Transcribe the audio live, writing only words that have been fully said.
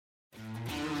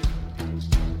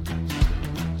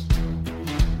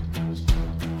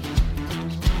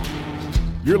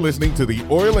You're listening to the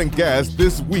Oil and Gas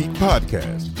This Week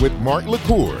podcast with Mark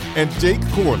LaCour and Jake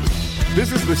Corley.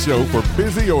 This is the show for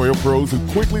busy oil pros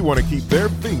who quickly want to keep their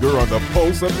finger on the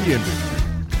pulse of the industry.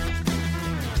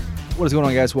 What is going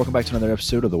on, guys? Welcome back to another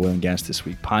episode of the Oil and Gas This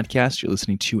Week podcast. You're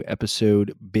listening to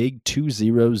episode Big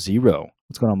 200.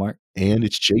 What's going on, Mark? And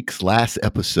it's Jake's last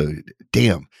episode.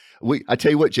 Damn. I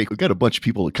tell you what, Jake, we got a bunch of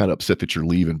people that kind of upset that you're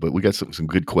leaving, but we got some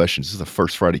good questions. This is the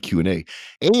first Friday Q&A.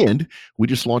 And we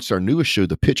just launched our newest show,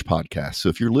 the Pitch Podcast. So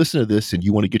if you're listening to this and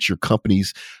you want to get your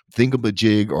company's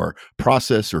thingamajig or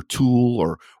process or tool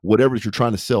or whatever that you're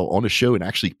trying to sell on a show and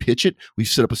actually pitch it, we've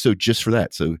set up a show just for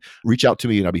that. So reach out to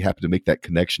me and I'll be happy to make that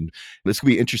connection. This could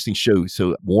be an interesting show.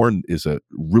 So Warren is a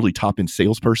really top-end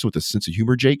salesperson with a sense of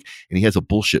humor, Jake, and he has a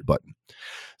bullshit button.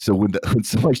 So when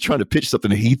somebody's trying to pitch something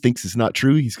that he thinks is not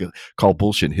true, he's going to call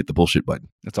bullshit and hit the bullshit button.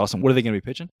 That's awesome. What are they going to be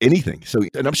pitching? Anything. So,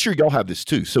 and I'm sure y'all have this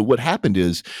too. So what happened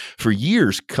is for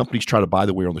years, companies try to buy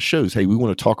the way on the shows. Hey, we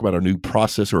want to talk about our new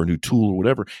process or our new tool or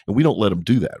whatever. And we don't let them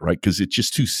do that, right? Because it's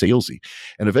just too salesy.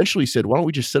 And eventually he said, why don't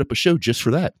we just set up a show just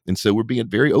for that? And so we're being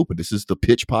very open. This is the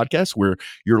Pitch Podcast where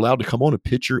you're allowed to come on and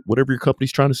pitch whatever your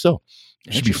company's trying to sell.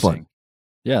 It should be fun.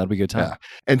 Yeah, it'll be a good time. Yeah.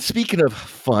 And speaking of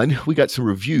fun, we got some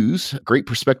reviews, great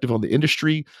perspective on the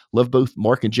industry. Love both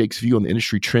Mark and Jake's view on the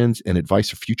industry trends and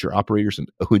advice for future operators and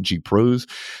O&G pros.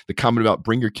 The comment about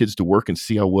bring your kids to work and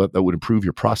see how that would improve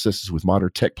your processes with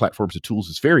modern tech platforms and tools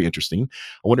is very interesting.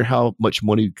 I wonder how much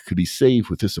money could be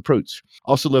saved with this approach.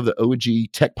 Also love that O&G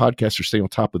tech podcasters stay on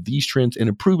top of these trends and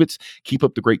improve it. Keep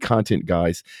up the great content,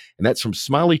 guys. And that's from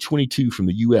Smiley22 from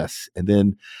the US. And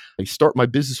then I start my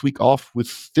business week off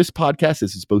with this podcast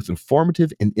as it's both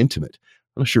informative and intimate.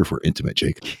 I'm not sure if we're intimate,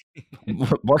 Jake.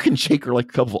 Mark and Jake are like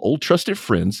a couple of old trusted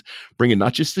friends, bringing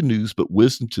not just the news, but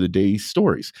wisdom to the day's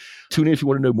stories. Tune in if you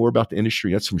want to know more about the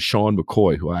industry. That's from Sean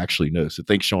McCoy, who I actually know. So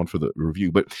thanks, Sean, for the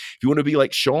review. But if you want to be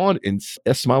like Sean and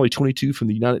Smiley22 from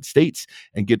the United States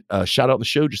and get a shout out on the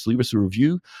show, just leave us a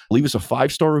review. Leave us a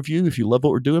 5-star review if you love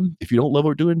what we're doing. If you don't love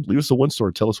what we're doing, leave us a 1-star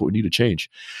and tell us what we need to change.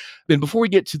 And before we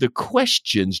get to the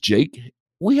questions, Jake,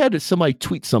 we had somebody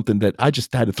tweet something that I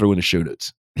just had to throw in the show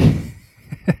notes.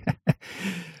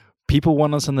 People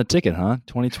want us on the ticket, huh?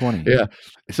 2020. Yeah.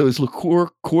 So it's LaCour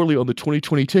Corley on the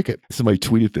 2020 ticket. Somebody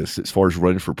tweeted this as far as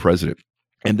running for president.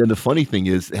 And then the funny thing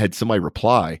is, had somebody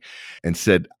reply and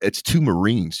said, it's 2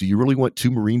 Marines. Do you really want 2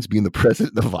 Marines being the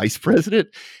president and the vice president?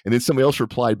 And then somebody else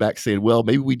replied back saying, well,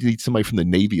 maybe we need somebody from the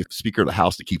Navy, a Speaker of the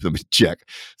House, to keep them in check.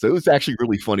 So it was actually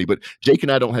really funny. But Jake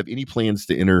and I don't have any plans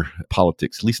to enter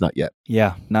politics, at least not yet.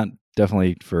 Yeah, not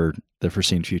definitely for the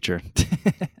foreseen future.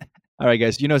 All right,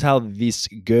 guys, you know how this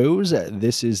goes.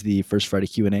 This is the first Friday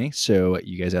Q&A. So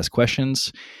you guys ask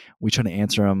questions. We try to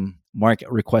answer them. Mark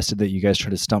requested that you guys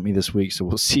try to stump me this week. So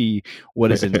we'll see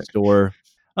what is in store.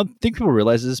 I don't think people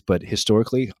realize this, but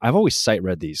historically, I've always sight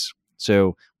read these.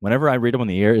 So whenever I read them on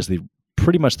the air is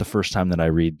pretty much the first time that I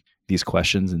read these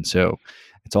questions. And so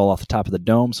it's all off the top of the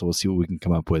dome. So we'll see what we can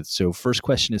come up with. So first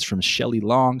question is from Shelly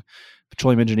Long,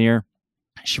 petroleum engineer.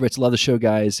 She writes, love the show,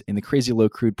 guys. In the crazy low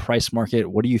crude price market,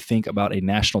 what do you think about a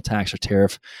national tax or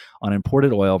tariff on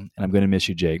imported oil? And I'm going to miss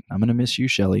you, Jake. I'm going to miss you,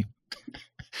 Shelly.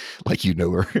 Like you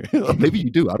know her. Maybe you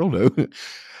do. I don't know.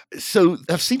 So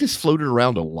I've seen this floated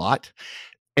around a lot.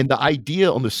 And the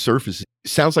idea on the surface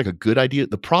sounds like a good idea.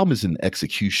 The problem is in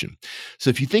execution. So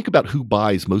if you think about who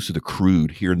buys most of the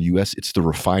crude here in the U.S., it's the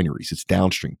refineries, it's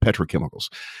downstream, petrochemicals.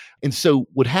 And so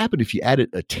what happened if you added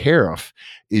a tariff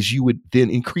is you would then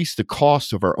increase the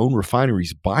cost of our own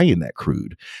refineries buying that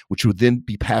crude, which would then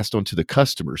be passed on to the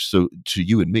customers, so to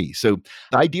you and me. So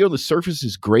the idea on the surface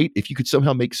is great. If you could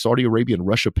somehow make Saudi Arabia and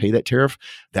Russia pay that tariff,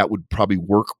 that would probably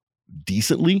work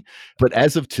decently. But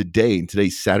as of today, and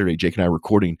today's Saturday, Jake and I are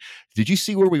recording, did you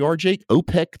see where we are, Jake?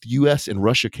 OPEC, the U.S., and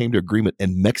Russia came to agreement,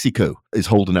 and Mexico is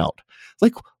holding out.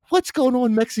 Like, what's going on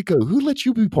in Mexico? Who let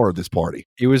you be part of this party?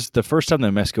 It was the first time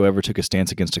that Mexico ever took a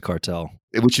stance against a cartel.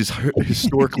 Which is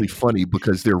historically funny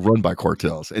because they're run by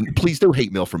cartels. And please don't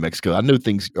hate mail from Mexico. I know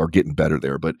things are getting better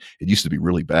there, but it used to be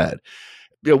really bad.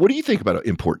 Yeah, what do you think about an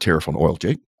import tariff on oil,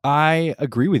 Jake? I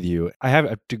agree with you. I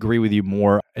have to agree with you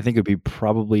more. I think it would be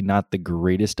probably not the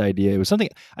greatest idea. It was something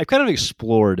I've kind of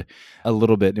explored a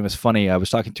little bit. And it was funny. I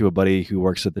was talking to a buddy who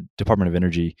works at the Department of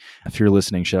Energy. If you're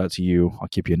listening, shout out to you. I'll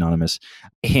keep you anonymous.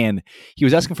 And he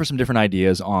was asking for some different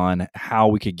ideas on how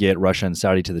we could get Russia and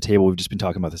Saudi to the table. We've just been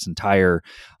talking about this entire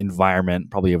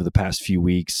environment probably over the past few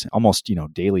weeks, almost,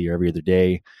 daily or every other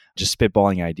day, just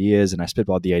spitballing ideas. And I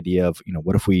spitballed the idea of,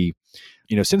 what if we,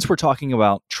 since we're talking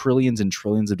about trillions and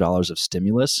trillions of dollars of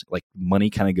stimulus, like money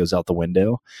kind of goes out the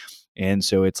window. And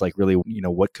so it's like, really,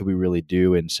 what could we really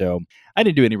do? And so I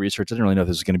didn't do any research. I didn't really know if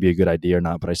this was going to be a good idea or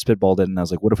not, but I spitballed it and I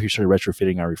was like, what if we started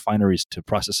retrofitting our refineries to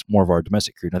process more of our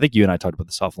domestic crude? And I think you and I talked about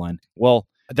this offline. Well,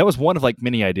 that was one of like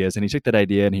many ideas, and he took that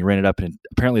idea and he ran it up, and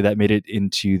apparently that made it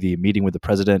into the meeting with the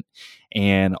president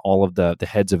and all of the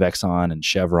heads of Exxon and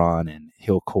Chevron and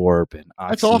Hillcorp and Oxy.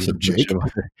 That's awesome, Jake.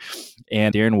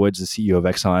 And Darren Woods, the CEO of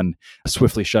Exxon,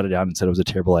 swiftly shut it down and said it was a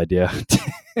terrible idea.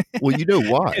 Well, you know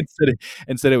why?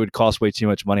 and said it would cost way too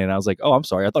much money. And I was like, oh, I'm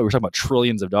sorry. I thought we were talking about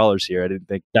trillions of dollars here. I didn't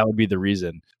think that would be the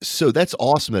reason. So that's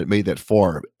awesome that it made that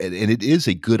far. And it is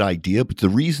a good idea. But the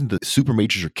reason the super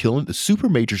majors are killing, the super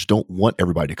majors don't want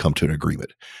everybody to come to an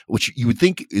agreement, which you would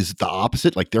think is the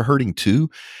opposite. Like they're hurting too.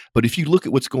 But if you look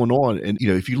at what's going on, and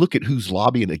if you look at who's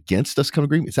lobbying against us coming to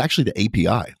agreement, it's actually the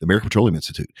API, the American Petroleum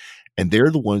Institute. And they're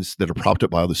the ones that are propped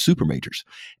up by all the super majors.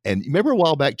 And remember a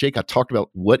while back, Jake, I talked about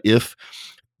what if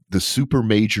the super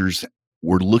majors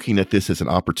were looking at this as an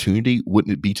opportunity?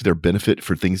 Wouldn't it be to their benefit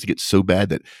for things to get so bad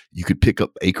that you could pick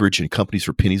up acreage and companies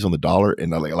for pennies on the dollar?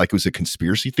 And like it was a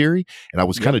conspiracy theory. And I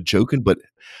was kind of joking, but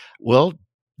well,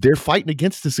 they're fighting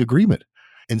against this agreement.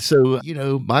 And so,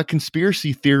 my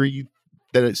conspiracy theory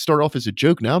that it started off as a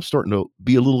joke, now I'm starting to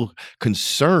be a little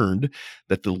concerned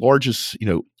that the largest,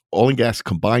 oil and gas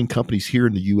combined companies here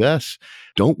in the U.S.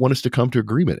 don't want us to come to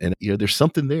agreement. And, there's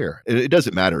something there. And it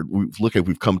doesn't matter.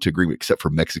 We've come to agreement except for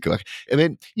Mexico. I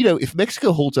mean, if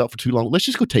Mexico holds out for too long, let's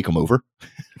just go take them over.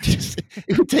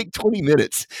 It would take 20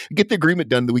 minutes, get the agreement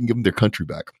done, that we can give them their country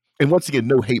back. And once again,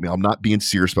 no hate mail. I'm not being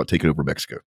serious about taking over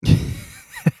Mexico.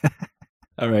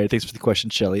 All right. Thanks for the question,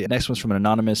 Shelly. Next one's from an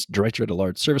anonymous director at a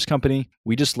large service company.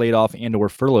 We just laid off and/or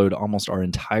furloughed almost our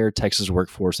entire Texas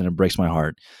workforce, and it breaks my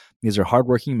heart. These are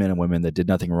hardworking men and women that did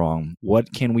nothing wrong.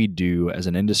 What can we do as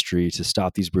an industry to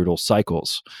stop these brutal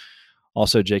cycles?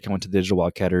 Also, Jake, I went to the Digital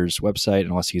Wildcatters website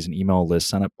and all I see is an email list.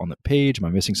 Sign up on the page. Am I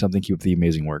missing something? Keep up the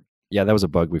amazing work. Yeah, that was a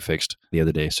bug we fixed the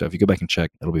other day. So if you go back and check,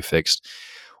 it'll be fixed.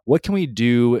 What can we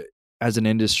do as an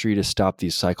industry to stop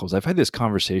these cycles? I've had this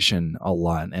conversation a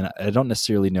lot, and I don't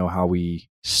necessarily know how we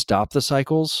stop the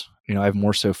cycles. I've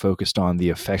more so focused on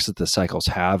the effects that the cycles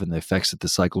have and the effects that the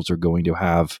cycles are going to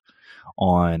have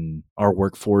on our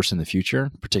workforce in the future,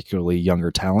 particularly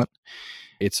younger talent.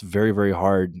 It's very, very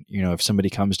hard, if somebody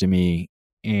comes to me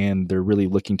and they're really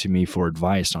looking to me for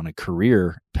advice on a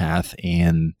career path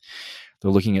and they're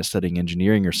looking at studying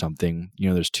engineering or something,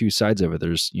 there's two sides of it.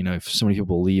 There's, if so many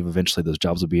people leave, eventually those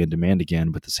jobs will be in demand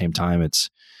again. But at the same time,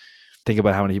 think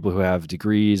about how many people who have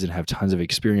degrees and have tons of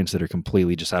experience that are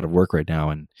completely just out of work right now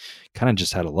and kind of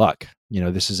just out of luck.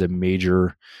 This is a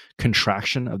major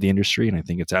contraction of the industry, and I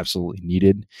think it's absolutely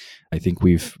needed. I think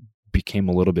we've became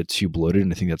a little bit too bloated,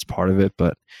 and I think that's part of it.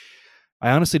 But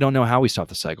I honestly don't know how we stop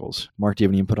the cycles. Mark, do you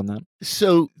have any input on that?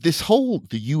 So the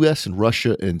U.S. and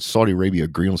Russia and Saudi Arabia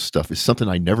agreeing on stuff is something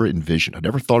I never envisioned. I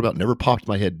never thought about, never popped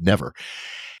in my head, never.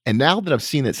 And now that I've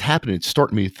seen that's happening, it's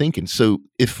starting me thinking. So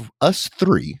if us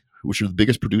three, which are the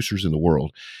biggest producers in the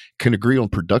world, can agree on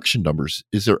production numbers,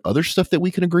 is there other stuff that we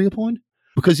can agree upon?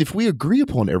 Because if we agree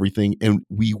upon everything and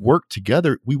we work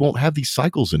together, we won't have these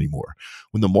cycles anymore.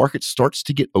 When the market starts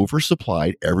to get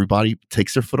oversupplied, everybody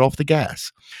takes their foot off the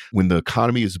gas. When the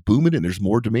economy is booming and there's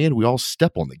more demand, we all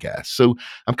step on the gas. So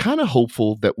I'm kind of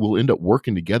hopeful that we'll end up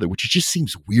working together, which just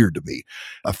seems weird to me.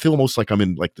 I feel almost like I'm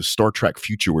in like the Star Trek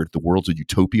future where the world's a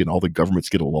utopia and all the governments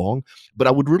get along. But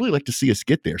I would really like to see us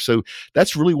get there. So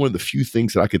that's really one of the few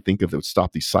things that I could think of that would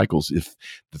stop these cycles. If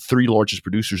the three largest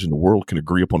producers in the world can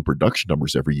agree upon production numbers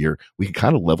every year, we can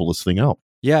kind of level this thing out.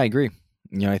 Yeah, I agree.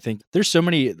 I think there's so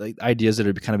many ideas that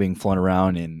are kind of being flown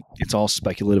around and it's all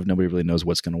speculative. Nobody really knows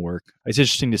what's going to work. It's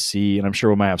interesting to see, and I'm sure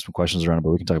we might have some questions around it,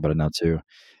 but we can talk about it now too.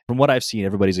 From what I've seen,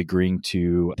 everybody's agreeing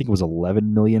to, I think it was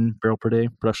 11 million barrel per day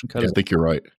production cut. Yeah, I think you're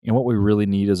right. And what we really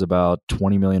need is about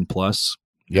 20 million plus.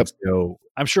 Yep. So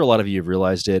I'm sure a lot of you have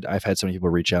realized it. I've had so many people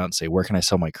reach out and say, where can I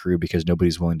sell my crude? Because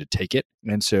nobody's willing to take it.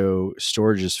 And so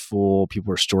storage is full.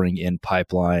 People are storing in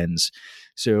pipelines.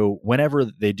 So whenever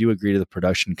they do agree to the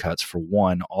production cuts, for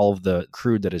one, all of the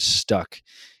crude that is stuck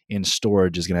in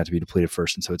storage is going to have to be depleted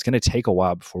first. And so it's going to take a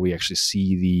while before we actually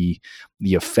see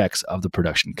the effects of the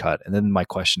production cut. And then my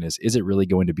question is it really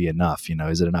going to be enough?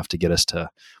 Is it enough to get us to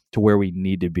where we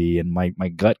need to be? And my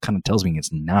gut kind of tells me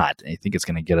it's not. I think it's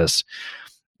going to get us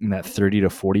in that 30 to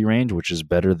 40 range, which is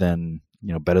better than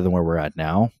where we're at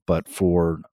now. But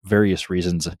for various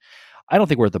reasons, I don't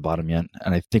think we're at the bottom yet.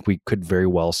 And I think we could very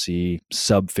well see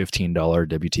sub $15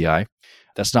 WTI.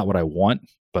 That's not what I want,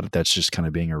 but that's just kind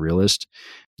of being a realist.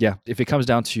 Yeah. If it comes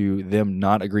down to them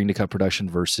not agreeing to cut production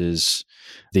versus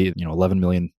the 11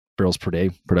 million barrels per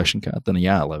day production cut, then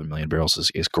yeah, 11 million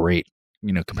barrels is great.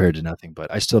 compared to nothing,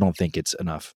 but I still don't think it's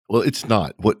enough. Well, it's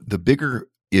not. What the bigger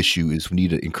issue is, we need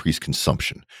to increase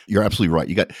consumption. You're absolutely right.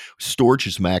 You got storage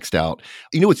is maxed out.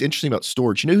 You know what's interesting about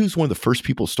storage? You know who's one of the first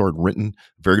people to start renting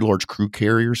very large crude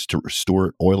carriers to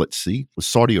store oil at sea? Was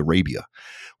Saudi Arabia,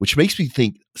 which makes me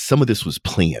think some of this was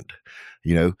planned,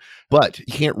 but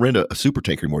you can't rent a super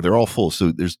tanker anymore. They're all full.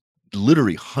 So there's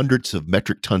literally hundreds of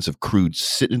metric tons of crude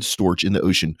sit in storage in the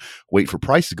ocean, wait for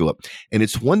price to go up. And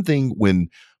it's one thing when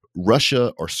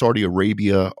Russia or Saudi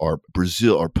Arabia or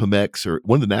Brazil or Pemex or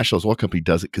one of the national oil company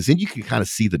does it, because then you can kind of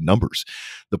see the numbers.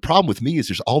 The problem with me is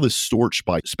there's all this storage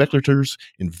by speculators,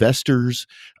 investors,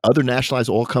 other nationalized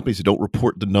oil companies that don't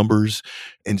report the numbers.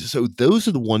 And so those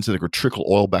are the ones that are going to trickle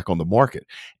oil back on the market.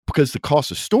 Because the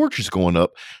cost of storage is going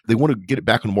up, they want to get it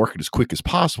back on the market as quick as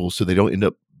possible so they don't end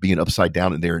up being upside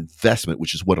down in their investment,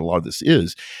 which is what a lot of this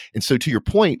is. And so to your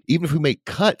point, even if we make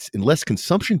cuts and less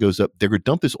consumption goes up, they're going to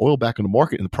dump this oil back on the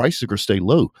market and the prices are going to stay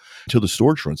low until the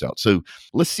storage runs out. So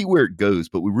let's see where it goes.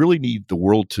 But we really need the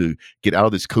world to get out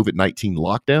of this COVID-19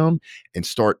 lockdown and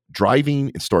start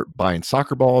driving and start buying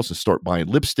soccer balls and start buying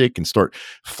lipstick and start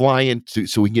flying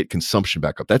so we can get consumption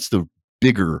back up. That's the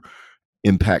bigger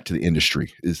impact to the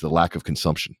industry, is the lack of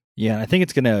consumption. Yeah, I think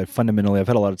it's going to fundamentally, I've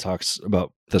had a lot of talks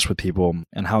about this with people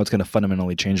and how it's going to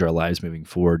fundamentally change our lives moving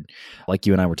forward. Like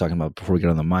you and I were talking about before we get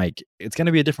on the mic, it's going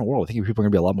to be a different world. I think people are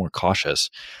going to be a lot more cautious,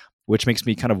 which makes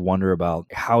me kind of wonder about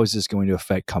how is this going to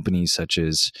affect companies such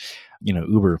as,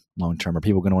 Uber long-term? Are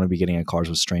people going to want to be getting in cars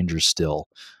with strangers still?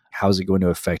 How is it going to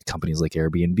affect companies like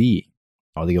Airbnb?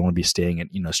 Are they going to be staying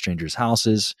at, strangers'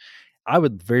 houses? I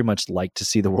would very much like to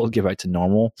see the world get back to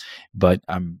normal, but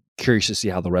I'm curious to see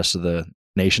how the rest of the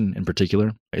nation in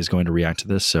particular is going to react to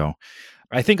this. So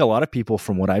I think a lot of people,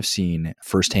 from what I've seen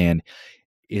firsthand,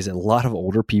 is a lot of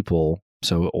older people.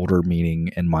 So older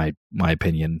meaning, in my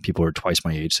opinion, people are twice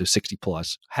my age, so 60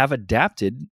 plus, have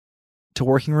adapted to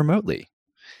working remotely.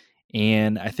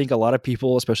 And I think a lot of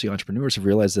people, especially entrepreneurs, have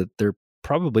realized that they're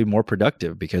probably more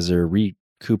productive because they're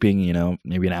recouping,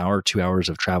 maybe an hour, 2 hours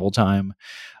of travel time,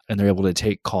 and they're able to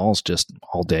take calls just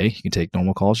all day. You can take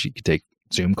normal calls, you can take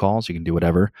Zoom calls, you can do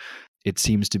whatever. It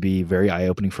seems to be very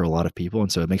eye-opening for a lot of people.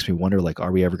 And so it makes me wonder,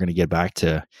 are we ever going to get back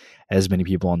to as many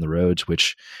people on the roads,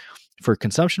 which for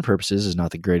consumption purposes is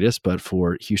not the greatest, but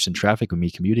for Houston traffic with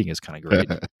me commuting is kind of great.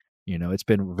 It's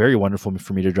been very wonderful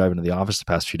for me to drive into the office the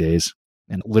past few days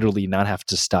and literally not have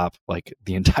to stop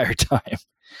the entire time.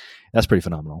 That's pretty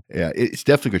phenomenal. Yeah, it's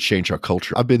definitely going to change our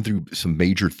culture. I've been through some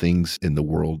major things in the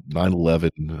world,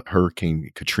 9/11, Hurricane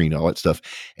Katrina, all that stuff.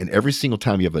 And every single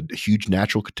time you have a huge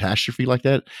natural catastrophe like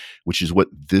that, which is what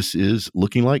this is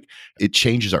looking like, it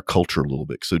changes our culture a little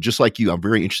bit. So just like you, I'm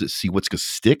very interested to see what's going to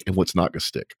stick and what's not going to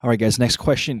stick. All right, guys, next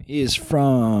question is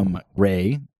from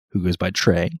Ray, who goes by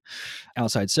Trey,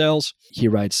 Outside Sales. He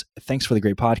writes, thanks for the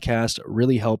great podcast,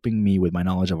 really helping me with my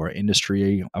knowledge of our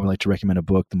industry. I would like to recommend a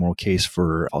book, The Moral Case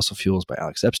for Fossil Fuels by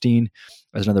Alex Epstein,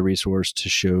 as another resource to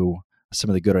show some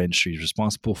of the good our industry is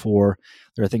responsible for.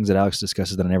 There are things that Alex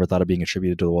discusses that I never thought of being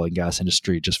attributed to the oil and gas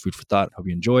industry. Just food for thought. Hope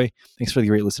you enjoy. Thanks for the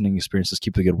great listening experiences.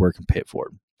 Keep the good work and pay it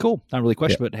forward. Cool. Not really a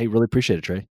question, but hey, really appreciate it,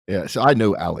 Trey. Yeah, so I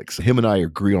know Alex. Him and I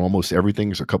agree on almost everything.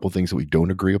 There's a couple of things that we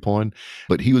don't agree upon,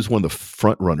 but he was one of the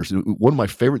front runners. One of my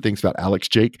favorite things about Alex,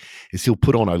 Jake, is he'll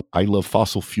put on a I Love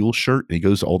Fossil Fuel shirt and he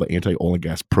goes to all the anti-oil and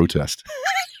gas protests.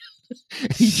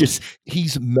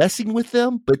 He's messing with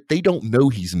them, but they don't know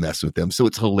he's messing with them. So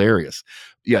it's hilarious.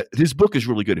 Yeah, his book is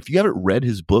really good. If you haven't read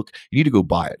his book, you need to go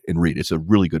buy it and read it. It's a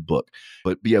really good book.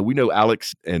 But yeah, we know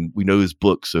Alex and we know his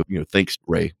book. So, thanks,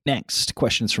 Ray. Next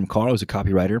question is from Carl, who's a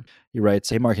copywriter. He writes,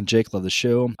 hey, Mark and Jake, love the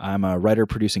show. I'm a writer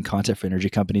producing content for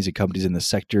energy companies and companies in the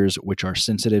sectors which are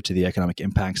sensitive to the economic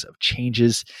impacts of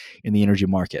changes in the energy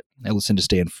market. I listen to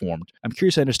stay informed. I'm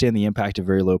curious to understand the impact of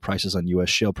very low prices on U.S.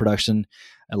 shale production.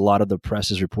 A lot of the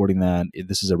press is reporting that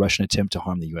this is a Russian attempt to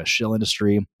harm the U.S. shale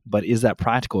industry. But is that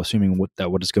practical, assuming what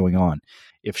is going on?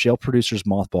 If shale producers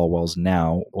mothball wells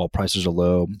now while prices are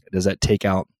low, does that take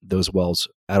out those wells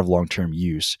out of long-term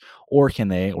use? Or can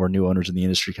they, or new owners in the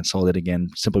industry, consolidate again,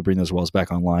 simply bring those wells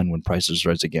back online when prices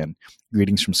rise again?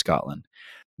 Greetings from Scotland.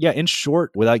 Yeah, in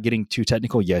short, without getting too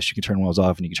technical, yes, you can turn wells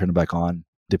off and you can turn them back on,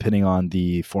 depending on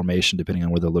the formation, depending on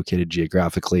where they're located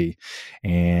geographically,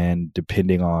 and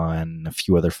depending on a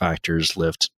few other factors,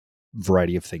 lift,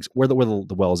 variety of things, where the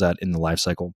well is at in the life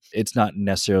cycle. It's not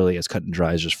necessarily as cut and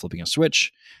dry as just flipping a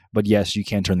switch, but yes, you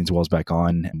can turn these wells back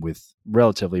on with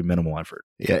relatively minimal effort.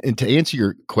 Yeah, and to answer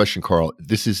your question, Carl,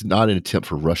 this is not an attempt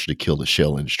for Russia to kill the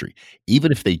shale industry.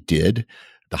 Even if they did,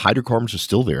 The hydrocarbons are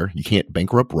still there. You can't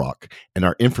bankrupt rock, and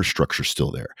our infrastructure is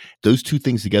still there. Those two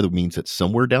things together means that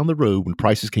somewhere down the road, when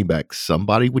prices came back,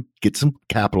 somebody would get some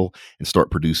capital and start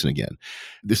producing again.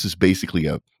 This is basically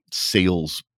a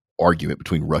sales argument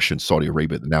between Russia and Saudi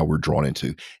Arabia that now we're drawn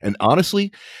into. And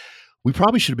honestly, we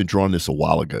probably should have been drawn this a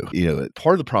while ago.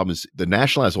 Part of the problem is the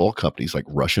nationalized oil companies like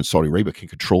Russia and Saudi Arabia can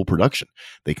control production.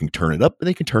 They can turn it up and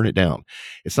they can turn it down.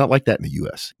 It's not like that in the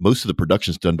U.S. Most of the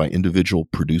production is done by individual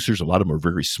producers. A lot of them are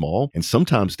very small. And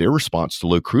sometimes their response to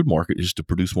low crude market is to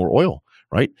produce more oil,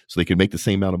 right? So they can make the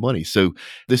same amount of money. So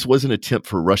this was an attempt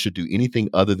for Russia to do anything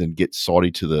other than get Saudi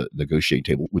to the negotiating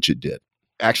table, which it did.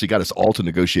 Actually got us all to the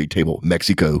negotiating table,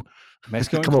 Mexico.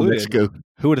 Mexico Come on, Mexico.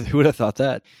 Who would have thought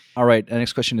that? All right. The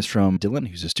next question is from Dylan,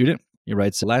 who's a student. He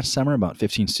writes, last summer, about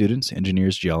 15 students,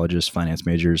 engineers, geologists, finance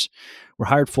majors, were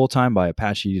hired full-time by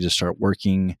Apache to start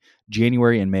working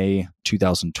January and May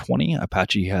 2020.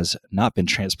 Apache has not been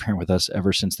transparent with us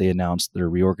ever since they announced their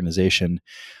reorganization.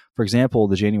 For example,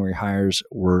 the January hires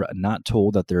were not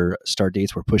told that their start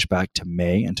dates were pushed back to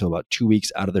May until about 2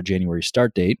 weeks out of their January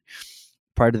start date.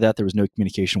 Prior to that, there was no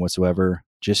communication whatsoever.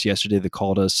 Just yesterday, they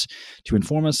called us to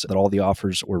inform us that all the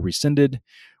offers were rescinded.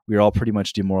 We are all pretty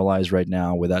much demoralized right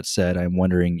now. With that said, I'm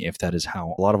wondering if that is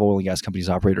how a lot of oil and gas companies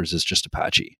operate, or is this just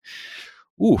Apache?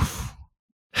 Oof,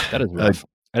 that is rough.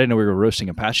 I didn't know we were roasting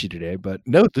Apache today, but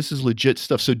no, this is legit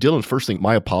stuff. So Dylan, first thing,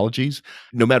 my apologies.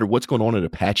 No matter what's going on at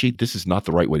Apache, this is not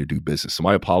the right way to do business. So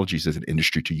my apologies as an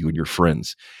industry to you and your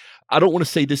friends. I don't want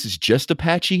to say this is just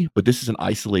Apache, but this is an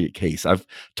isolated case. I've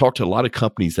talked to a lot of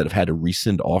companies that have had to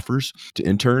rescind offers to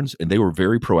interns, and they were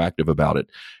very proactive about it.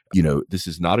 This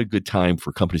is not a good time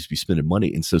for companies to be spending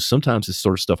money. And so sometimes this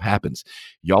sort of stuff happens.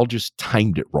 Y'all just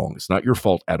timed it wrong. It's not your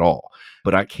fault at all.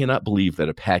 But I cannot believe that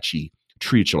Apache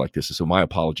treated you like this. So my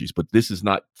apologies, but this is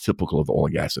not typical of the oil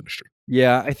and gas industry.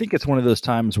 Yeah, I think it's one of those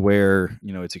times where,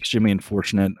 it's extremely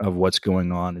unfortunate of what's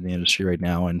going on in the industry right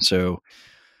now. And so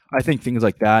I think things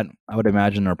like that, I would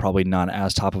imagine, are probably not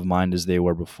as top of mind as they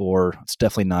were before. It's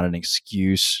definitely not an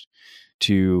excuse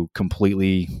to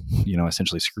completely,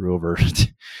 essentially screw over,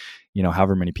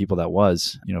 however many people that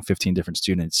was, 15 different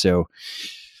students. So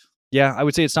yeah, I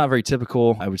would say it's not very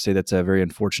typical. I would say that's a very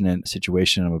unfortunate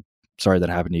situation. I'm sorry that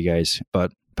happened to you guys,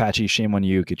 but Apache, shame on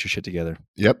you. Get your shit together.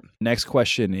 Yep. Next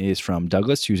question is from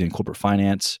Douglas, who's in corporate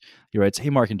finance. He writes, hey,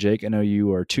 Mark and Jake, I know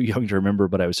you are too young to remember,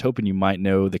 but I was hoping you might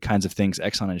know the kinds of things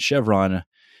Exxon and Chevron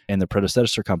and the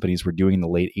predecessor companies were doing in the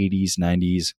late 80s,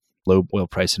 90s, low oil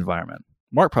price environment.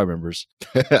 Mark probably remembers.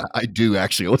 I do,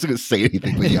 actually. I wasn't going to say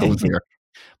anything, but yeah, I was there.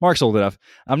 Mark's old enough.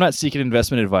 I'm not seeking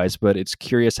investment advice, but it's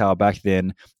curious how back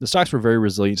then the stocks were very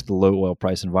resilient to the low oil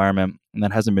price environment, and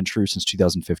that hasn't been true since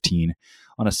 2015.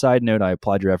 On a side note, I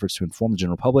applaud your efforts to inform the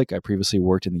general public. I previously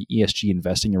worked in the ESG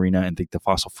investing arena and think the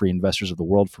fossil-free investors of the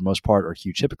world, for most part, are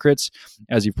huge hypocrites,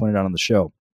 as you pointed out on the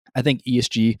show. I think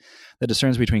ESG that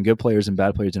discerns between good players and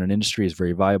bad players in an industry is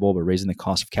very viable, but raising the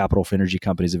cost of capital for energy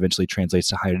companies eventually translates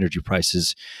to high energy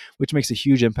prices, which makes a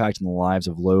huge impact on the lives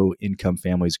of low-income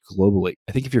families globally.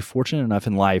 I think if you're fortunate enough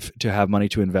in life to have money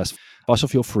to invest fossil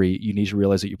fuel free, you need to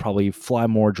realize that you probably fly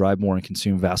more, drive more, and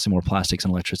consume vastly more plastics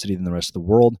and electricity than the rest of the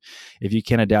world. If you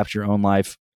can adapt your own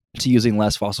life to using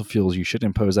less fossil fuels, you shouldn't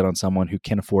impose that on someone who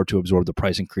can afford to absorb the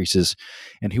price increases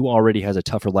and who already has a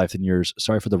tougher life than yours.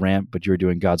 Sorry for the rant, but you're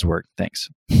doing God's work. Thanks.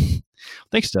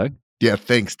 Thanks, Doug. Yeah,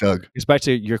 thanks, Doug. It's back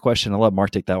to your question. I'll let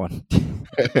Mark take that one.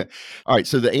 All right.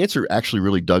 So the answer actually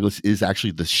really, Douglas, is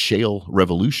actually the shale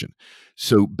revolution.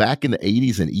 So back in the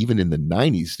 80s and even in the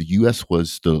 90s, the U.S.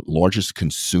 was the largest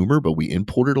consumer, but we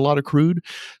imported a lot of crude.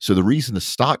 So the reason the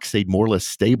stock stayed more or less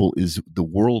stable is the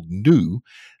world knew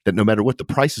that no matter what the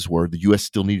prices were, the U.S.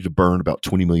 still needed to burn about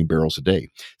 20 million barrels a day.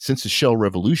 Since the shale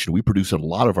revolution, we produce a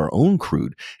lot of our own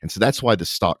crude. And so that's why the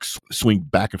stocks swing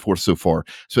back and forth so far,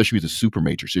 especially with the super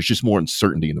majors. There's just more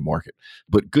uncertainty in the market.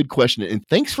 But good question. And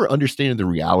thanks for understanding the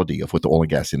reality of what the oil and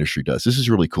gas industry does. This is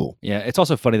really cool. Yeah, it's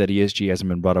also funny that ESG hasn't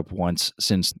been brought up once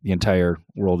since the entire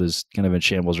world is kind of in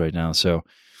shambles right now. So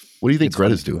what do you think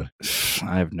Greta's doing?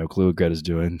 I have no clue what Greta's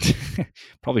doing.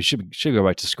 Probably should go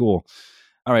back to school.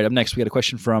 All right, up next, we got a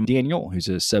question from Daniel, who's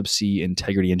a subsea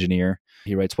integrity engineer.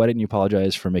 He writes, why didn't you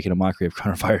apologize for making a mockery of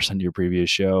coronavirus on your previous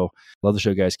show? Love the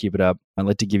show, guys. Keep it up. I'd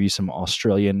like to give you some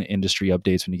Australian industry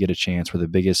updates when you get a chance. We're the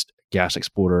biggest gas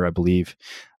exporter, I believe,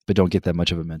 but don't get that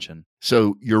much of a mention.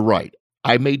 So you're right.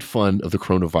 I made fun of the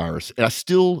coronavirus, and I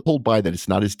still hold by that it's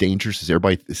not as dangerous as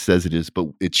everybody says it is, but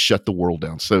it shut the world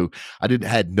down. So I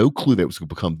had no clue that it was going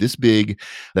to become this big,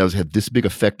 that was have this big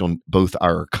effect on both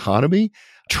our economy,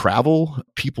 travel,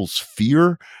 people's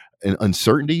fear. and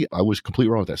uncertainty, I was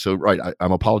completely wrong with that. So, right,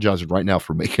 I'm apologizing right now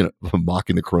for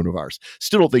mocking the coronavirus.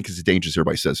 Still don't think it's as dangerous as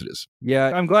everybody says it is.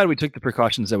 Yeah, I'm glad we took the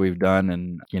precautions that we've done.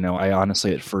 And, I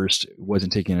honestly at first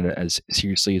wasn't taking it as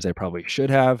seriously as I probably should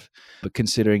have. But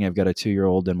considering I've got a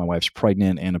 2-year-old and my wife's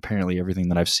pregnant, and apparently everything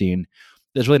that I've seen,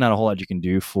 there's really not a whole lot you can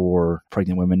do for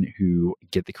pregnant women who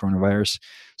get the coronavirus.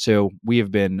 So we have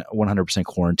been 100%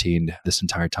 quarantined this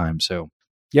entire time. So,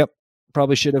 yep,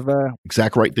 probably should have.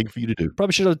 Exact right thing for you to do.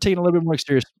 Probably should have taken a little bit more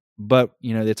serious. But,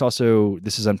 it's also,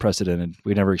 this is unprecedented.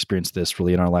 We never experienced this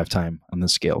really in our lifetime on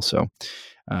this scale. So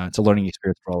it's a learning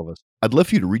experience for all of us. I'd love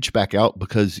for you to reach back out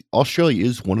because Australia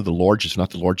is one of the largest,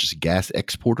 not the largest gas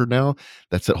exporter now.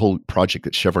 That's that whole project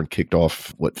that Chevron kicked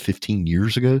off, 15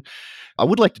 years ago? I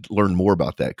would like to learn more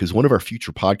about that because one of our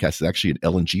future podcasts is actually an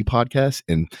LNG podcast,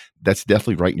 and that's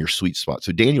definitely right in your sweet spot.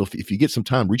 So, Daniel, if you get some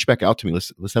time, reach back out to me.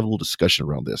 Let's have a little discussion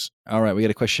around this. All right. We got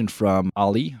a question from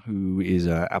Ali, who is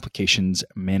an applications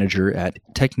manager at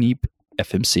Techneep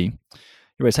FMC.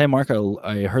 He writes, "Hi, Mark.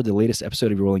 I heard the latest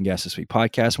episode of your Oil and Gas This Week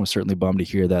podcast and was certainly bummed to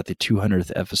hear that the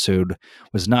 200th episode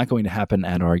was not going to happen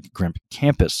at our Grimp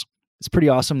campus. It's pretty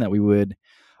awesome that we would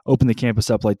open the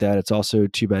campus up like that. It's also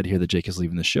too bad to hear that Jake is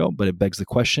leaving the show, but it begs the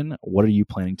question, what are you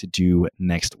planning to do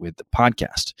next with the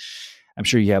podcast? I'm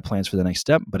sure you have plans for the next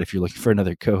step, but if you're looking for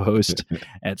another co-host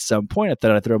at some point, I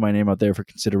thought I'd throw my name out there for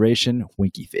consideration,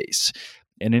 winky face.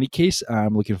 In any case,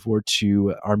 I'm looking forward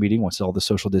to our meeting once all the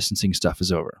social distancing stuff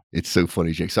is over." It's so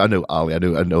funny, Jake. So I know Ali. I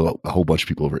know a whole bunch of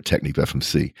people over at Techneep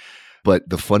FMC. But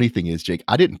the funny thing is, Jake,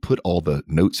 I didn't put all the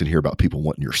notes in here about people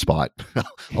wanting your spot. I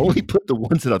only put the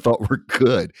ones that I thought were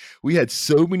good. We had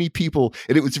so many people,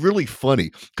 and it was really funny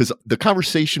because the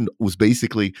conversation was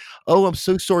basically, "Oh, I'm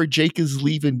so sorry Jake is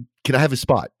leaving. Can I have his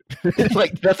spot?"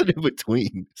 Like nothing in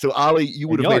between. So, Ali, you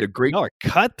would have made a great... Y'all are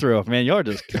cutthroat, man. Y'all are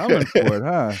just coming for it,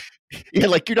 huh? Yeah,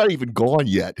 like you're not even gone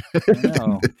yet.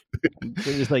 No.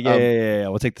 They're just like, yeah,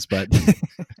 we'll take the spot.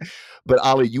 But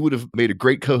Ali, you would have made a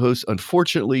great co-host.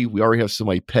 Unfortunately, we already have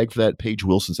somebody pegged for that. Paige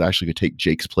Wilson's actually going to take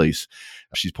Jake's place.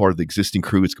 She's part of the existing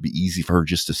crew. It's going to be easy for her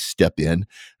just to step in.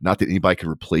 Not that anybody can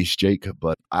replace Jake,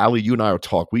 but Ali, you and I will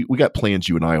talk. We got plans,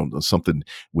 you and I, on something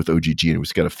with OGG, and we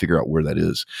just got to figure out where that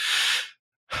is.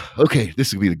 Okay, this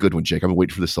is going to be the good one, Jake. I've been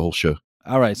waiting for this the whole show.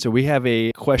 All right, so we have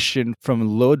a question from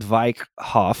Lodvik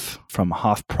Hoff from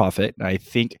Hoff Profit. I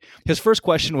think his first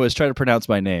question was try to pronounce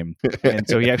my name. And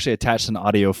so he actually attached an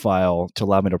audio file to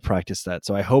allow me to practice that.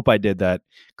 So I hope I did that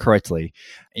correctly.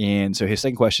 And so his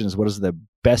second question is, what is the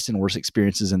best and worst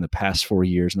experiences in the past 4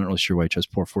 years? I'm not really sure why he chose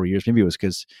 4 years. Maybe it was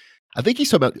because... I think he's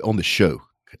talking about on the show.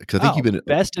 Because I think you've been...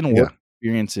 Best and worst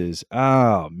experiences.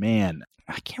 Oh, man.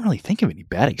 I can't really think of any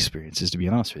bad experiences, to be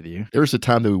honest with you. There was a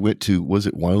time that we went to, was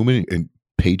it Wyoming? And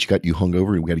Paige got you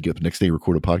hungover and we got to get up the next day and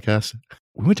record a podcast.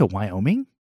 We went to Wyoming?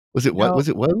 Was it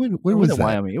Wyoming? Where was that?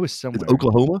 Wyoming. It was somewhere.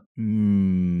 Oklahoma?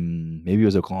 Maybe it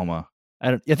was Oklahoma.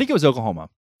 I think it was Oklahoma.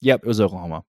 Yep, it was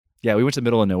Oklahoma. Yeah, we went to the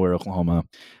middle of nowhere, Oklahoma.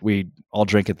 We all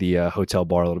drank at the hotel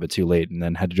bar a little bit too late and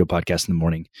then had to do a podcast in the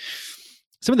morning.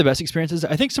 Some of the best experiences,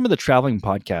 I think some of the traveling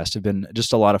podcasts have been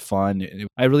just a lot of fun.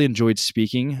 I really enjoyed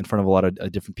speaking in front of a lot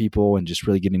of different people and just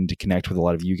really getting to connect with a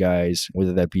lot of you guys,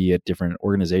 whether that be at different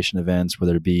organization events,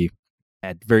 whether it be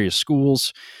at various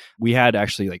schools. We had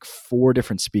actually like 4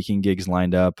 different speaking gigs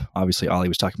lined up. Obviously, Ali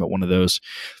was talking about one of those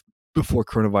before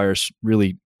coronavirus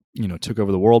really, took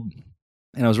over the world.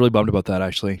 And I was really bummed about that,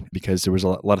 actually, because there was a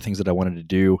lot of things that I wanted to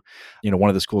do. One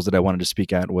of the schools that I wanted to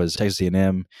speak at was Texas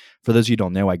A&M. For those of you who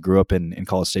don't know, I grew up in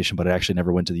College Station, but I actually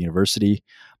never went to the university.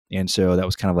 And so that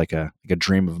was kind of like a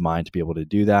dream of mine to be able to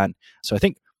do that. So I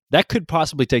think that could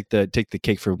possibly take the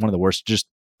cake for one of the worst, just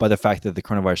by the fact that the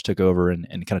coronavirus took over and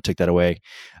kind of took that away.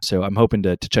 So I'm hoping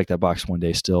to check that box one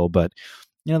day still. But,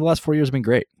 the last 4 years have been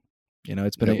great.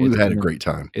 We've had a great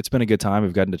time. It's been a good time.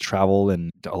 We've gotten to travel and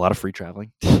a lot of free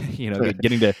traveling,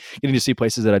 getting to see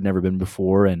places that I'd never been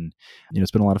before. And,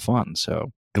 it's been a lot of fun.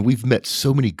 So, and we've met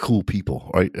so many cool people,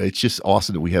 right? It's just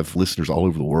awesome that we have listeners all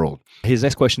over the world. His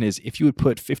next question is, if you would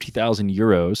put 50,000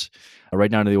 euros right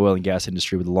now into the oil and gas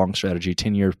industry with a long strategy,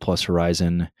 10-year plus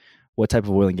horizon, what type of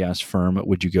oil and gas firm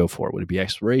would you go for? Would it be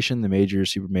exploration, the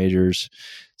majors, super majors,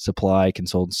 supply,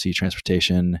 consultancy,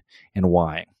 transportation, and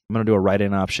why? I'm going to do a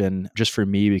write-in option just for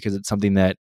me because it's something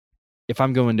that if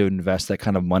I'm going to invest that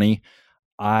kind of money,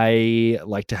 I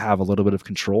like to have a little bit of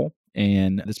control.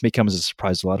 And this may come as a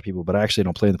surprise to a lot of people, but I actually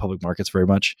don't play in the public markets very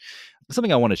much. It's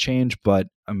something I want to change, but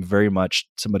I'm very much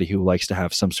somebody who likes to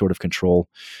have some sort of control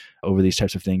over these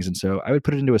types of things. And so I would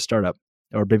put it into a startup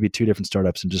or maybe 2 different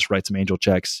startups and just write some angel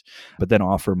checks, but then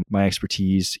offer my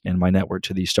expertise and my network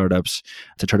to these startups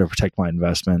to try to protect my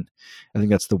investment. I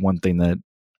think that's the one thing that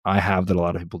I have that a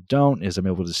lot of people don't is I'm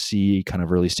able to see kind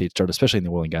of early stage start, especially in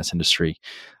the oil and gas industry,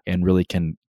 and really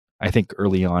can, I think,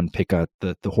 early on pick out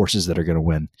the horses that are going to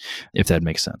win, if that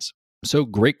makes sense. So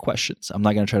great questions. I'm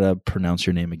not going to try to pronounce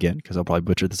your name again because I'll probably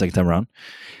butcher it the second time around.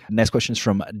 Next question is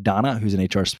from Donna, who's an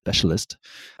HR specialist.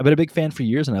 I've been a big fan for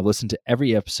years and I've listened to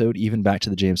every episode, even back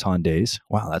to the James Hahn days.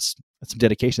 Wow, that's some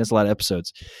dedication. That's a lot of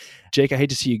episodes. Jake, I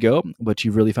hate to see you go, but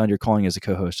you've really found your calling as a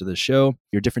co-host of the show.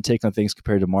 Your different take on things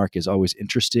compared to Mark is always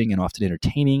interesting and often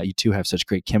entertaining. You two have such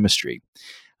great chemistry.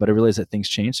 But I realize that things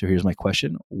change. So here's my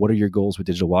question. What are your goals with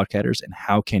Digital Wildcatters and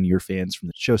how can your fans from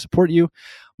the show support you?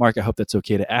 Mark, I hope that's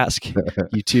okay to ask.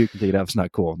 You too can take it out if it's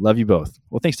not cool. Love you both.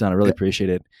 Well, thanks, Don. I really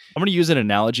appreciate it. I'm going to use an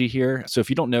analogy here. So if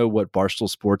you don't know what Barstool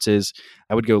Sports is,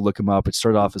 I would go look them up. It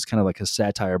started off as kind of like a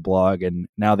satire blog, and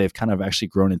now they've kind of actually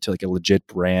grown into like a legit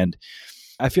brand.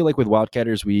 I feel like with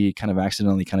Wildcatters, we kind of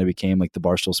accidentally kind of became like the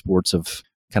Barstool Sports of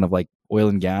kind of like oil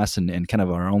and gas and kind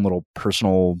of our own little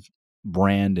personal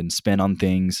brand and spin on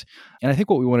things. And I think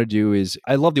what we want to do is,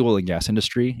 I love the oil and gas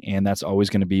industry, and that's always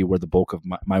going to be where the bulk of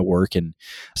my work and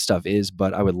stuff is.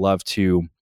 But I would love to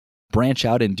branch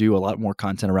out and do a lot more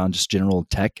content around just general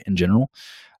tech in general.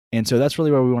 And so that's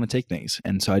really where we want to take things.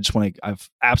 And so I've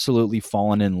absolutely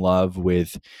fallen in love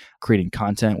with creating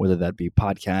content, whether that be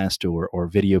podcast or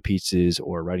video pieces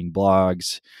or writing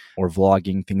blogs or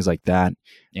vlogging, things like that.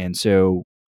 And so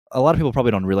a lot of people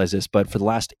probably don't realize this, but for the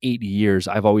last 8 years,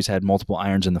 I've always had multiple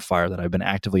irons in the fire that I've been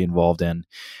actively involved in.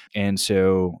 And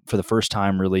so for the first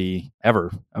time really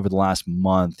ever over the last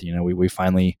month, we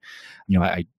finally,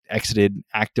 I exited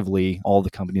actively all the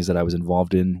companies that I was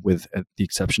involved in, with the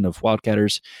exception of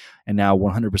Wildcatters. And now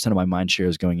 100% of my mind share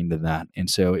is going into that. And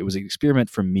so it was an experiment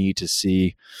for me to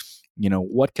see,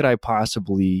 what could I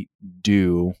possibly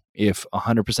do if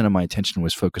 100% of my attention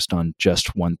was focused on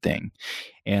just one thing?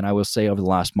 And I will say over the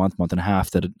last month and a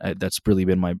half that that's really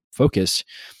been my focus,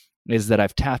 is that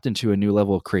I've tapped into a new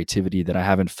level of creativity that I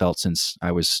haven't felt since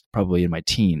I was probably in my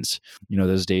teens.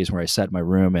 Those days where I sat in my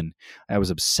room and I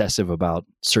was obsessive about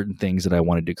certain things that I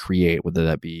wanted to create, whether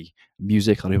that be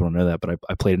music. A lot of people don't know that, but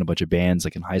I played in a bunch of bands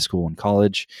like in high school and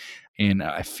college. And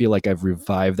I feel like I've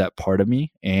revived that part of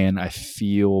me, and I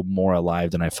feel more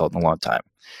alive than I felt in a long time.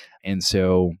 And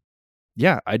so,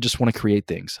 yeah, I just want to create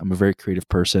things. I'm a very creative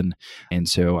person. And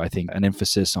so I think an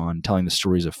emphasis on telling the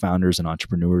stories of founders and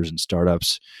entrepreneurs and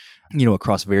startups,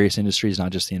 across various industries,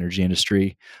 not just the energy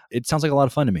industry, it sounds like a lot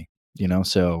of fun to me.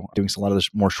 So doing a lot of this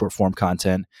more short form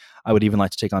content. I would even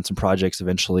like to take on some projects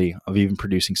eventually of even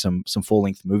producing some full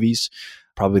length movies.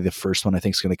 Probably the first one I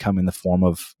think is going to come in the form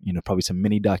of, probably some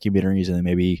mini documentaries. And then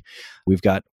maybe we've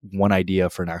got one idea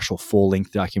for an actual full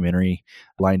length documentary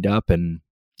lined up. And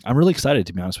I'm really excited,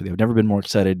 to be honest with you. I've never been more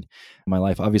excited in my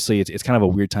life. Obviously, it's kind of a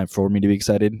weird time for me to be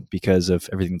excited because of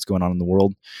everything that's going on in the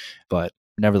world. But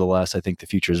nevertheless, I think the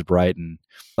future is bright. And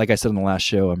like I said in the last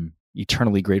show, I'm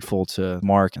eternally grateful to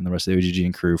Mark and the rest of the OGG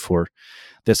and crew for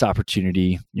this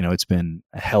opportunity. It's been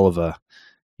a hell of a,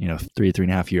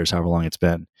 3.5 years, however long it's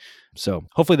been. So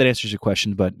hopefully that answers your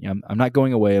question, but I'm not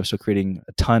going away. I'm still creating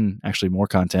a ton, actually more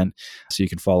content. So you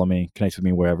can follow me, connect with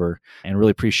me wherever, and really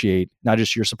appreciate not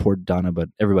just your support, Donna, but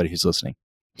everybody who's listening.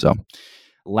 So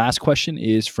last question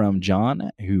is from John,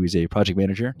 who is a project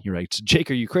manager. He writes, Jake,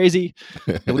 are you crazy?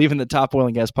 You're leaving the top oil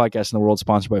and gas podcast in the world,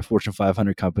 sponsored by a Fortune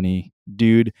 500 company.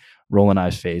 Dude, rolling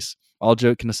eyes face. All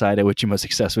joking aside, I wish you much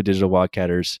success with Digital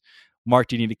Wildcatters. Mark,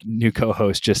 do you need a new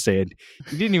co-host? Just saying.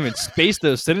 You didn't even space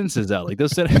those sentences out. Like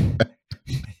those sentences.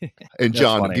 And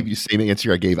John, to give you the same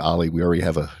answer I gave Ali, we already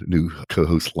have a new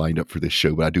co-host lined up for this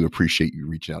show, but I do appreciate you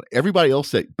reaching out. Everybody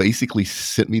else that basically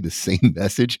sent me the same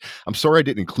message, I'm sorry I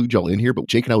didn't include y'all in here, but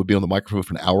Jake and I would be on the microphone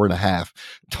for an hour and a half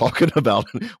talking about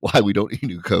why we don't need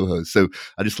new co-hosts. So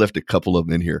I just left a couple of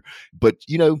them in here. But,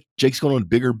 Jake's going on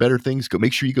bigger, better things.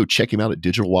 Make sure you go check him out at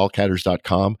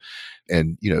digitalwildcatters.com.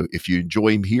 And, if you enjoy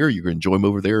him here, you're going to enjoy him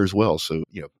over there as well. So,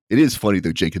 it is funny,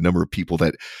 though, Jake, a number of people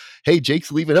that, hey,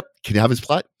 Jake's leaving up. Can you have his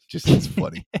plot? Just, it's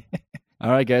funny.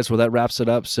 All right, guys. Well, that wraps it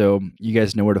up. So you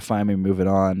guys know where to find me moving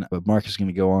on. But Mark is going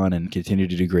to go on and continue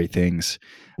to do great things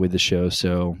with the show.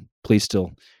 So please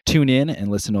still tune in and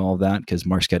listen to all of that, because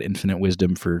Mark's got infinite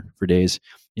wisdom for days.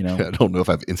 I don't know if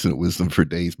I have infinite wisdom for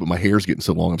days, but my hair's getting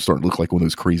so long, I'm starting to look like one of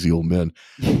those crazy old men.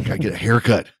 Got to get a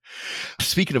haircut.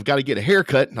 Speaking of got to get a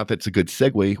haircut, not that's a good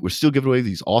segue, we're still giving away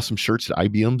these awesome shirts that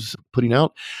IBM's putting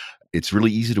out. It's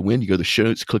really easy to win. You go to the show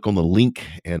notes, click on the link,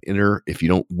 and enter. If you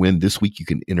don't win this week, you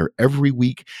can enter every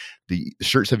week. The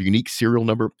shirts have a unique serial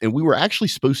number, and we were actually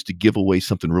supposed to give away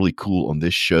something really cool on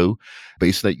this show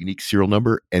based on that unique serial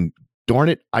number, and darn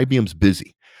it, IBM's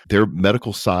busy. Their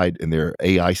medical side and their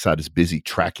AI side is busy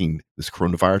tracking this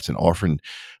coronavirus and offering,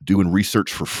 doing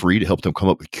research for free to help them come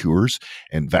up with cures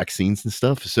and vaccines and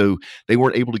stuff. So they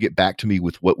weren't able to get back to me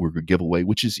with what we're going to give away,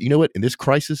 which is, you know what, in this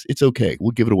crisis, it's okay.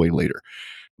 We'll give it away later.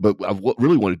 But I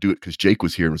really want to do it because Jake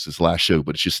was here and it was his last show,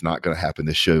 but it's just not going to happen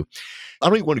this show. I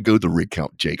don't even want to go to the rig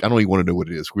count, Jake. I don't even want to know what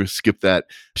it is. We're going to skip that.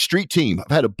 Street Team. I've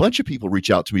had a bunch of people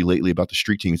reach out to me lately about the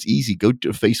Street Team. It's easy. Go to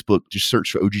Facebook, just search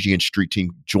for OGGN Street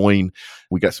Team, join.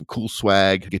 We got some cool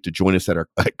swag. Get to join us at our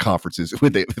conferences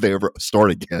if they ever start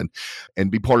again,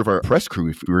 and be part of our press crew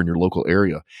if you're in your local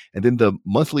area. And then the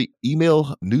monthly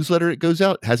email newsletter that goes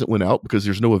out hasn't went out because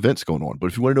there's no events going on. But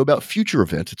if you want to know about future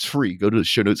events, it's free. Go to the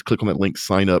show notes, click on that link,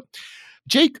 sign up.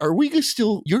 Jake, are we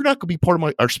still, you're not going to be part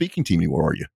of our speaking team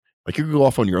anymore, are you? Like you can go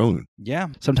off on your own. Yeah.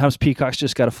 Sometimes peacocks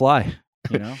just got to fly,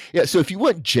 you know? Yeah. So if you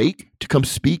want Jake to come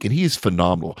speak, and he is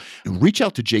phenomenal, reach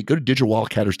out to Jake. Go to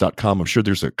digitalwildcatters.com. I'm sure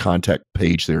there's a contact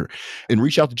page there, and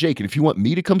reach out to Jake. And if you want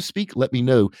me to come speak, let me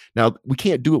know. Now, we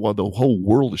can't do it while the whole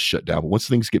world is shut down, but once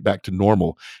things get back to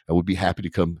normal, I would be happy to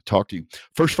come talk to you.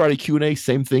 First Friday Q&A,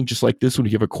 same thing, just like this one.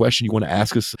 If you have a question you want to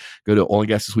ask us, go to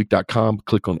oilandgasthisweek.com,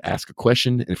 click on ask a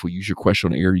question. And if we use your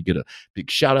question on air, you get a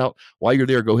big shout out. While you're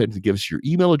there, go ahead and give us your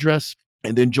email address.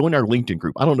 And then join our LinkedIn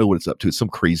group. I don't know what it's up to. It's some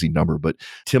crazy number, but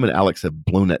Tim and Alex have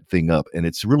blown that thing up. And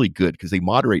it's really good because they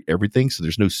moderate everything, so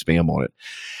there's no spam on it.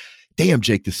 Damn,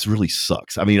 Jake, this really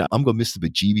sucks. I mean, I'm going to miss the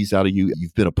bejeebies out of you.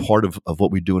 You've been a part of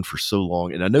what we're doing for so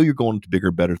long. And I know you're going to bigger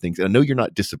and better things. And I know you're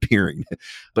not disappearing.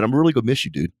 But I'm really going to miss you,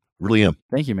 dude. Really am.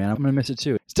 Thank you, man. I'm going to miss it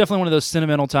too. It's definitely one of those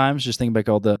sentimental times, just thinking back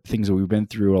all the things that we've been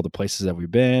through, all the places that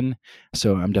we've been.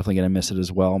 So I'm definitely going to miss it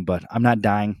as well. But I'm not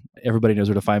dying. Everybody knows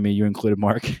where to find me, you included,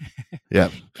 Mark. Yeah.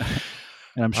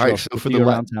 And I'm sure I'll see you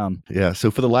around town. Yeah. So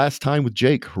for the last time with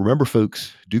Jake, remember,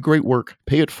 folks, do great work,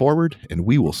 pay it forward, and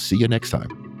we will see you next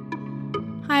time.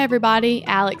 Hi, everybody.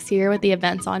 Alex here with the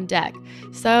Events on Deck.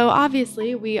 So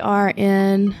obviously we are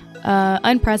in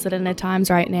unprecedented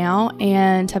times right now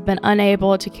and have been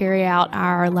unable to carry out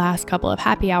our last couple of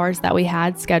happy hours that we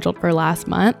had scheduled for last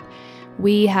month.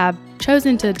 We have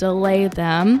chosen to delay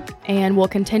them, and we'll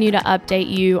continue to update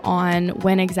you on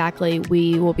when exactly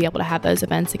we will be able to have those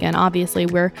events again. Obviously,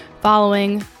 we're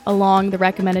following along the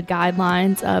recommended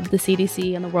guidelines of the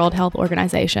CDC and the World Health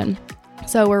Organization.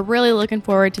 So we're really looking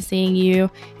forward to seeing you,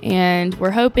 and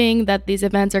we're hoping that these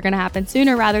events are going to happen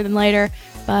sooner rather than later.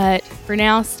 But for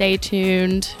now, stay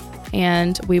tuned,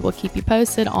 and we will keep you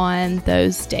posted on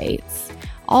those dates.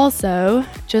 Also,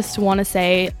 just want to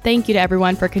say thank you to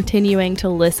everyone for continuing to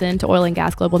listen to Oil and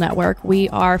Gas Global Network. We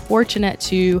are fortunate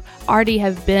to already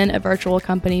have been a virtual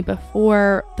company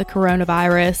before the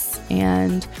coronavirus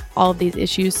and all of these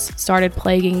issues started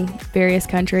plaguing various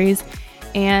countries.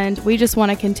 And we just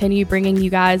want to continue bringing you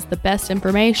guys the best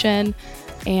information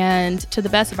and, to the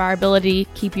best of our ability,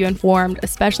 keep you informed,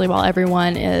 especially while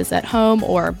everyone is at home,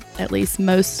 or at least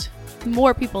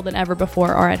more people than ever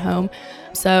before are at home.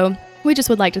 So we just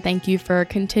would like to thank you for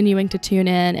continuing to tune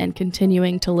in and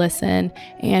continuing to listen.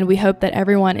 And we hope that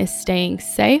everyone is staying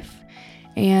safe.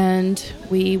 And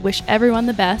we wish everyone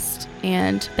the best.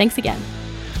 And thanks again.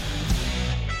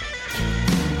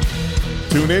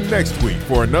 Tune in next week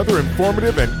for another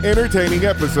informative and entertaining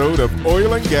episode of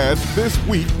Oil and Gas This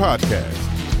Week podcast,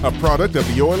 a product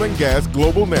of the Oil and Gas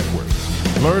Global Network.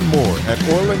 Learn more at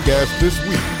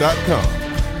oilandgasthisweek.com.